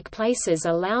public places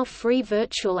allow free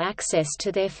virtual access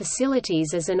to their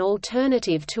facilities as an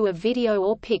alternative to a video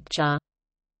or picture.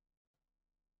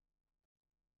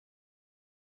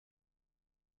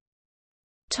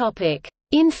 Topic: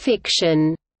 In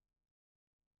fiction.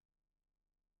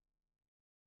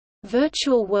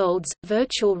 Virtual worlds,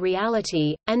 virtual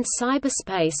reality, and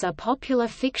cyberspace are popular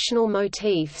fictional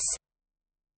motifs.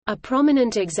 A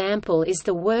prominent example is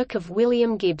the work of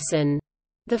William Gibson.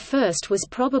 The first was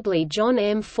probably John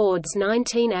M. Ford's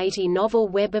 1980 novel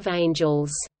Web of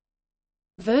Angels.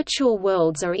 Virtual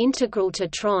worlds are integral to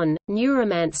Tron,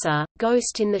 Neuromancer,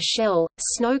 Ghost in the Shell,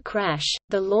 Snow Crash,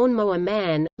 The Lawnmower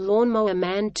Man, Lawnmower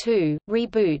Man 2,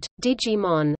 Reboot,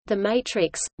 Digimon, The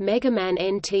Matrix, Mega Man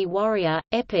NT Warrior,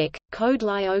 Epic, Code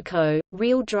Lyoko,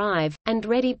 Real Drive, and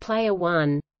Ready Player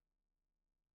One.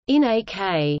 In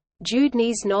A.K.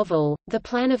 Judney's novel, The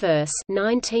Planiverse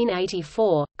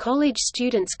 1984, college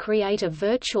students create a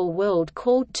virtual world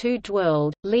called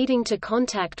Two-Dworld, leading to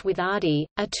contact with Artie,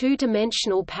 a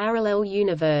two-dimensional parallel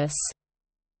universe.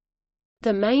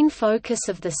 The main focus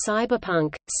of the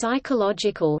cyberpunk,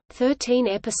 psychological,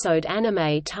 13-episode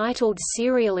anime titled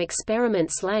Serial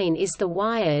Experiments Lane is The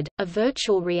Wired, a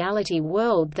virtual reality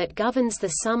world that governs the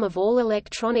sum of all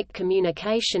electronic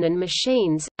communication and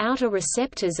machines. Outer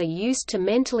receptors are used to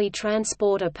mentally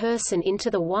transport a person into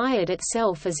the Wired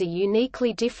itself as a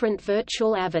uniquely different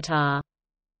virtual avatar.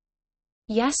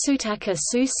 Yasutaka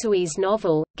Susui's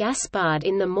novel, Gaspard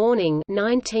in the Morning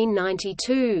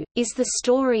 1992, is the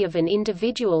story of an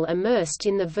individual immersed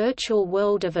in the virtual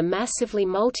world of a massively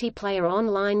multiplayer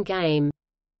online game.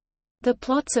 The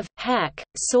plots of Hack,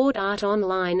 Sword Art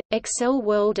Online, Excel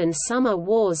World and Summer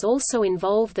Wars also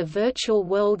involve the virtual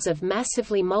worlds of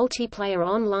massively multiplayer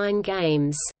online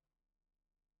games.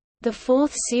 The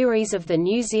fourth series of the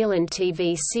New Zealand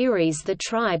TV series The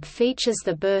Tribe features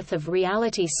the birth of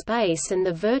reality space and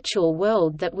the virtual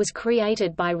world that was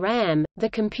created by RAM, the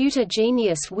computer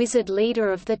genius wizard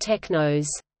leader of the Technos.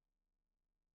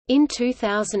 In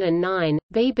 2009,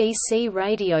 BBC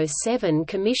Radio 7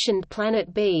 commissioned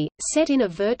Planet B, set in a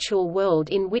virtual world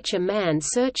in which a man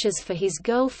searches for his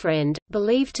girlfriend,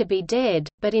 believed to be dead,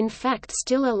 but in fact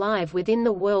still alive within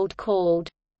the world called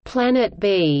Planet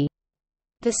B.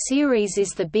 The series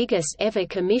is the biggest ever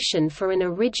commission for an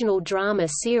original drama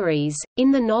series. In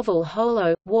the novel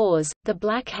Holo Wars, The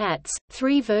Black Hats,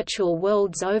 three virtual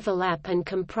worlds overlap and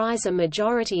comprise a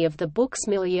majority of the book's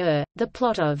milieu. The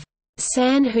plot of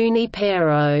San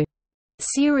Junipero,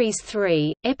 Series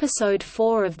 3, Episode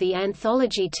 4 of the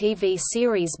anthology TV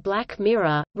series Black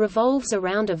Mirror, revolves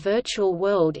around a virtual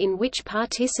world in which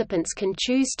participants can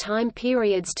choose time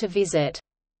periods to visit.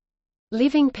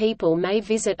 Living people may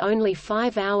visit only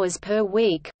 5 hours per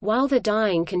week, while the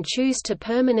dying can choose to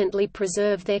permanently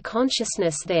preserve their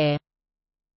consciousness there.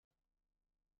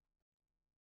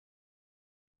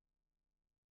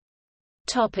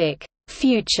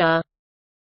 Future.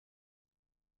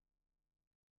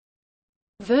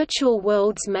 Virtual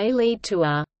worlds may lead to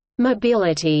a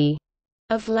mobility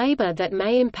of labor that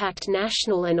may impact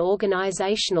national and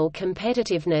organizational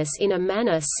competitiveness in a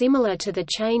manner similar to the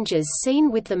changes seen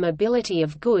with the mobility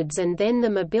of goods and then the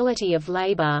mobility of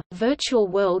labor. Virtual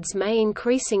worlds may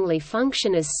increasingly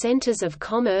function as centers of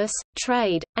commerce,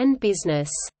 trade, and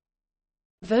business.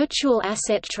 Virtual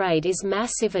asset trade is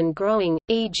massive and growing,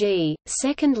 e.g.,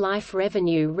 Second Life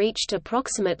revenue reached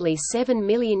approximately $7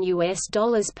 million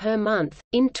per month,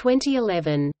 in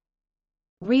 2011.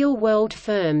 Real-world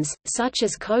firms, such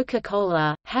as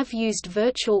Coca-Cola, have used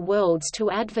virtual worlds to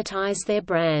advertise their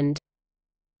brand.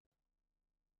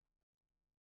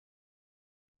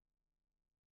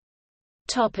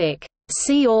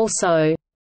 See also: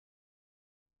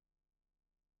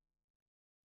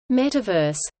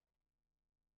 Metaverse,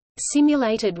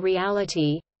 simulated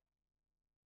reality,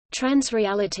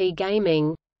 transreality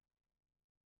gaming,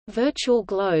 virtual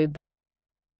globe,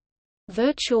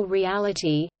 virtual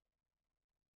reality,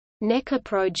 NECA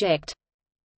project,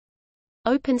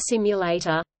 Open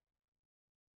Simulator,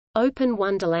 Open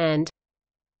Wonderland,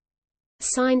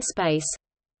 ScienceSpace,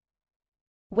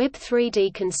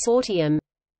 Web3D Consortium.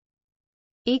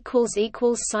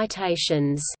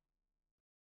 Citations